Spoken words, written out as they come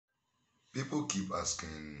People keep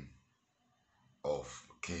asking of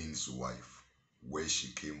Cain's wife where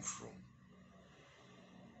she came from.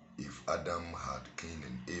 If Adam had Cain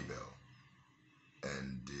and Abel,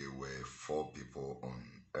 and there were 4 people on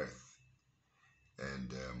earth,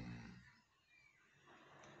 and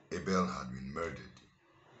Abel had been murdered,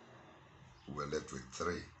 we were left with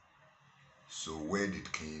 3. So where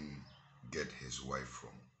did Cain get his wife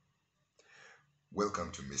from?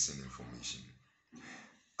 Welcome to Missing Information.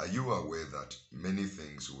 Are you aware that many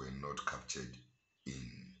things were not captured in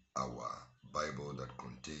our Bible that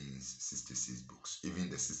contains 66 books? Even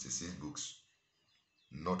the 66 books,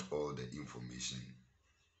 not all the information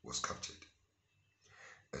was captured.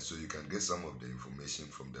 And so you can get some of the information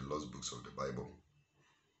from the lost books of the Bible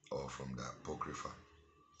or from the Apocrypha.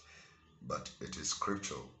 But it is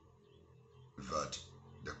scriptural that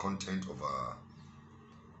the content of our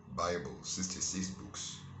Bible, 66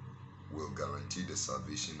 books, will guarantee the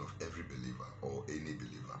salvation of every believer or any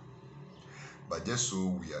believer. But just so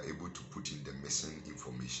we are able to put in the missing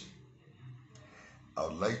information, I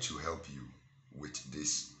would like to help you with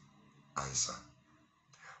this answer.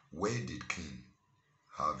 Where did Cain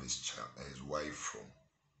have his wife from?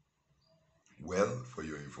 Well, for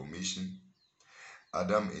your information,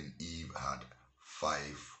 Adam and Eve had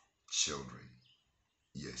 5 children.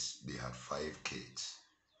 Yes, they had 5 kids.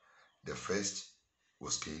 The first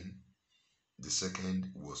was Cain. The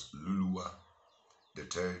second was Lulua. The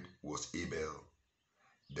third was Abel.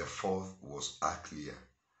 The 4th was Achlia.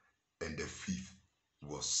 And the 5th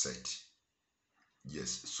was Seth.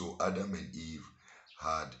 Yes, so Adam and Eve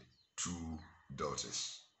had 2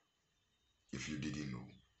 daughters. If you didn't know,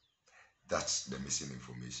 that's the missing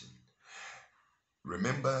information.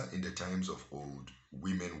 Remember, in the times of old,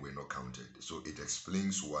 women were not counted. So it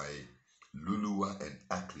explains why Lulua and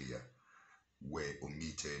Achlia were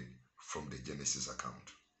omitted from the Genesis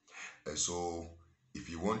account. And so if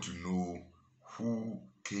you want to know who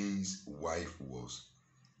Cain's wife was,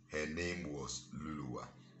 her name was Lulua.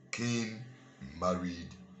 Cain married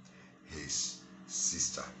his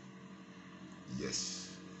sister. Yes,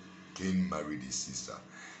 Cain married his sister.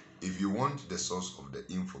 If you want the source of the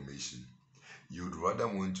information, you'd rather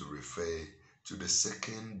want to refer to the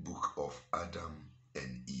 2nd book of Adam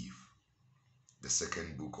and Eve. The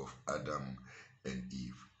 2nd book of Adam and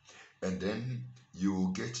Eve. And then you will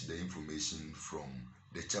get the information from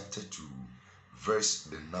the chapter 2, verse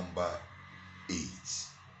the number 8.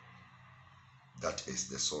 That is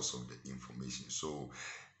the source of the information. So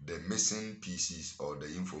the missing pieces or the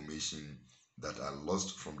information that are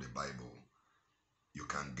lost from the Bible, you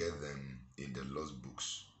can get them in the lost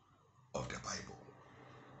books of the Bible.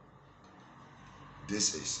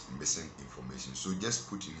 This is missing information. So just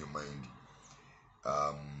put in your mind,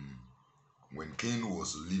 when Cain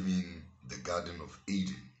was leaving the Garden of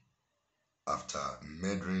Eden after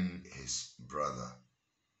murdering his brother,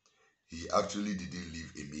 he actually didn't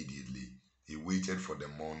leave immediately. He waited for the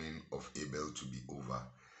mourning of Abel to be over,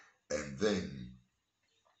 and then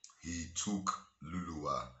he took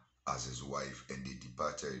Lulua as his wife, and they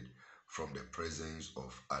departed from the presence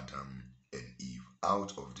of Adam and Eve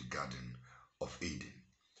out of the Garden of Eden.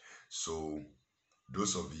 So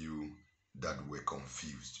those of you that were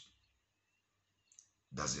confused,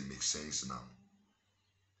 does it make sense now?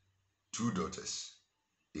 2 daughters,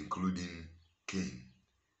 including Cain,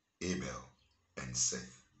 Abel, and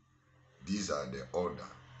Seth. These are the order: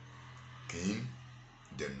 Cain,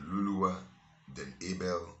 then Lulua, then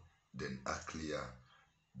Abel, then Achlia,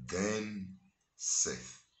 then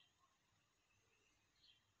Seth.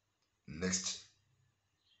 Next,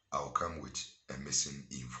 I'll come with a missing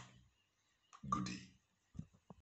info. Good day.